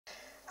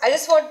I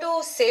just want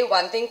to say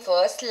one thing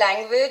first.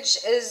 Language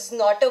is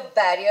not a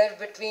barrier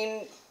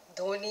between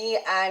Dhoni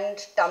and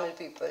Tamil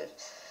people.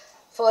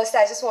 First,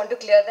 I just want to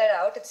clear that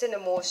out. It's an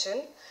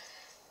emotion.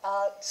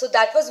 So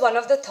that was one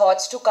of the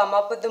thoughts to come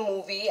up with the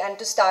movie and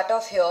to start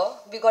off here.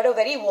 We got a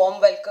very warm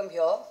welcome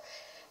here.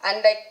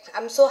 And like,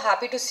 I'm so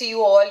happy to see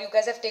you all. You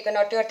guys have taken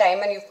out your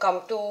time and you've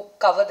come to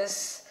cover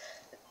this,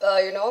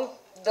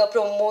 the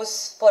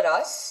promos for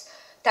us.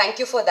 Thank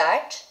you for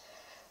that.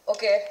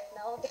 Okay,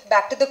 now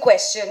back to the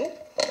question.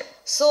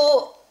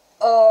 So,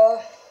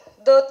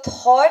 the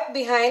thought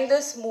behind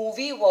this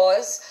movie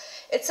was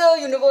it's a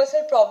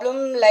universal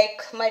problem,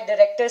 like my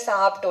director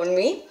Sahab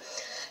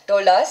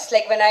told us.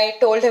 Like when I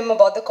told him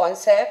about the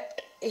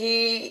concept,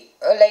 he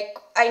like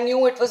I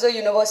knew it was a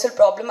universal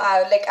problem.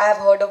 I've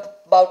heard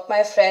about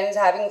my friends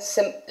having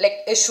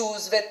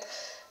issues with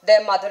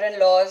their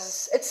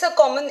mother-in-laws. It's a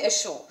common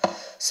issue.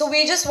 So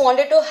we just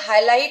wanted to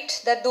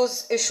highlight that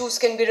those issues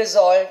can be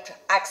resolved,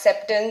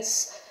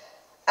 acceptance,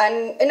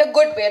 and in a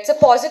good way. It's a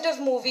positive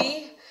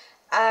movie,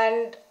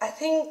 and I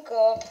think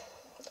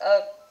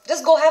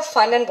just go have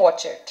fun and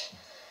watch it.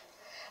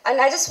 And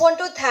I just want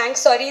to thank,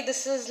 sorry,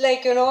 this is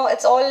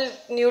it's all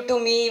new to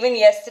me. Even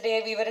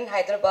yesterday, we were in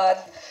Hyderabad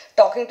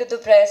talking to the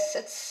press.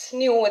 It's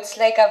new. It's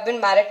like I've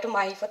been married to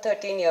Mahi for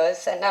 13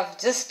 years and I've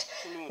just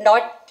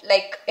not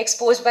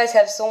exposed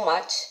myself so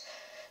much.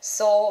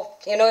 So,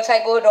 if I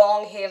go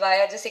wrong,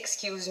 haywire, just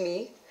excuse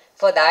me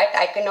for that.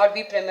 I cannot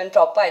be prim and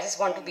proper. I just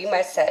want to be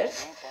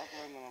myself.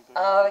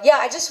 Yeah,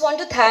 I just want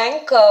to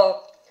thank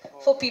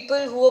for people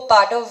who were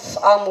part of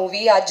our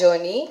movie, our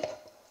journey.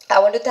 I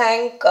want to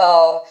thank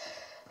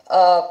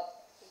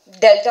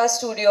Delta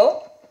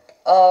Studio,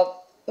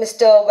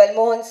 Mr.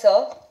 Velmohan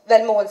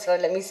sir,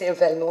 let me say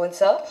Velmohan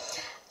sir.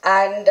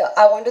 And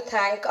I want to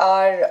thank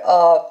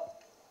our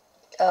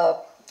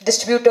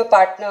distributor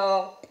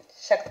partner,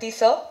 Shakti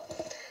sir,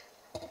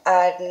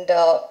 and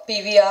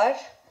PVR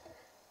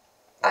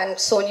and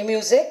Sony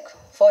Music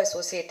for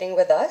associating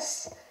with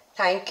us.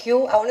 Thank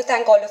you. I want to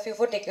thank all of you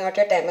for taking out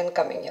your time and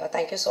coming here.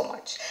 Thank you so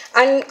much.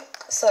 And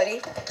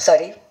sorry,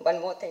 one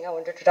more thing I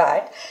wanted to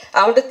add.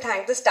 I want to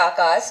thank the star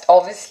cast,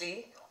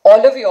 obviously.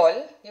 All of you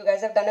all. You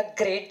guys have done a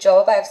great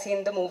job. I've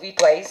seen the movie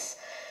twice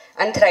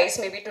and thrice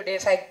maybe today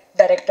if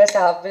director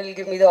Sahab will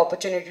give me the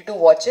opportunity to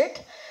watch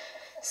it.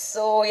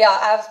 So yeah,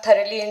 I've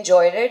thoroughly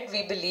enjoyed it.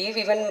 We believe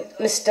even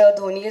Mr.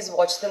 Dhoni has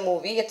watched the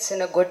movie. It's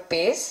in a good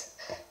pace.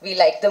 We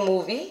like the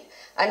movie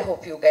and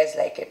hope you guys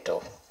like it too.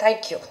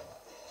 Thank you.